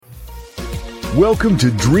Welcome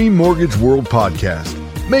to Dream Mortgage World Podcast,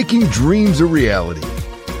 making dreams a reality.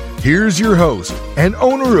 Here's your host and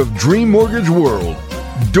owner of Dream Mortgage World,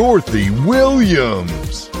 Dorothy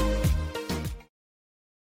Williams.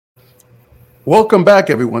 Welcome back,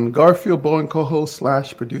 everyone. Garfield Bowen, co-host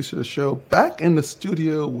 / producer of the show, back in the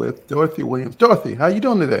studio with Dorothy Williams. Dorothy, how you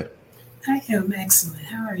doing today? I am excellent.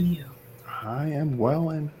 How are you? I am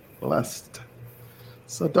well and blessed.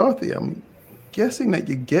 So, Dorothy, I'm guessing that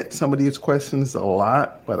you get some of these questions a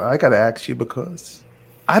lot, but I got to ask you because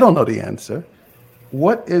I don't know the answer.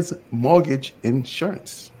 What is mortgage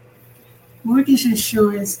insurance? Mortgage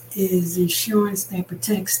insurance is insurance that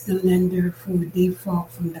protects the lender from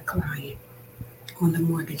default from the client on the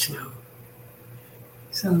mortgage loan.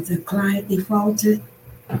 So if the client defaulted,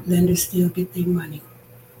 lenders still get their money.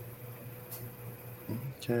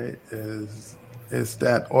 Okay, is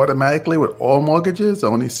that automatically with all mortgages?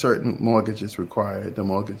 Only certain mortgages require the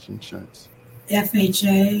mortgage insurance?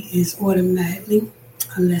 FHA is automatically,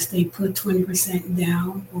 unless they put 20%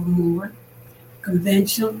 down or more.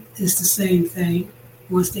 Conventional is the same thing.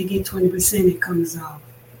 Once they get 20%, it comes off.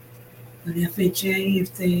 But FHA,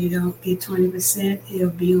 if they don't get 20%, it'll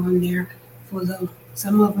be on there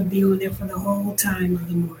some of them be on there for the whole time of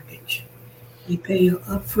the mortgage. They pay an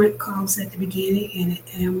upfront cost at the beginning and an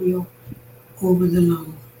annual over the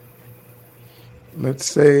loan. Let's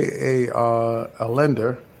say a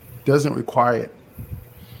lender doesn't require it.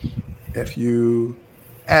 If you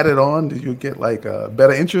add it on, do you get like a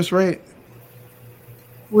better interest rate?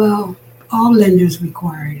 Well, all lenders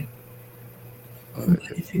require it. But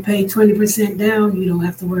if you pay 20% down, you don't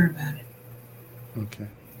have to worry about it. Okay.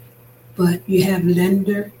 But you have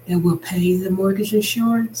lender that will pay the mortgage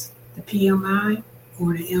insurance, the PMI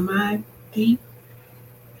or the MIP,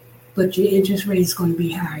 but your interest rate is going to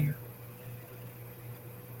be higher.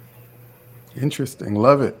 Interesting.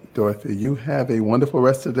 Love it, Dorothy. You have a wonderful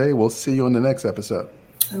rest of the day. We'll see you on the next episode.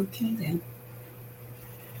 Okay, then.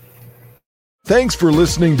 Thanks for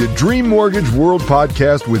listening to Dream Mortgage World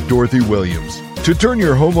Podcast with Dorothy Williams. To turn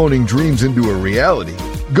your homeowning dreams into a reality,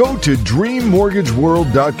 go to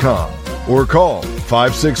dreammortgageworld.com or call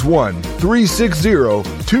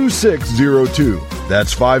 561-360-2602.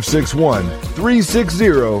 That's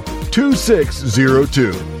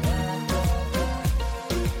 561-360-2602.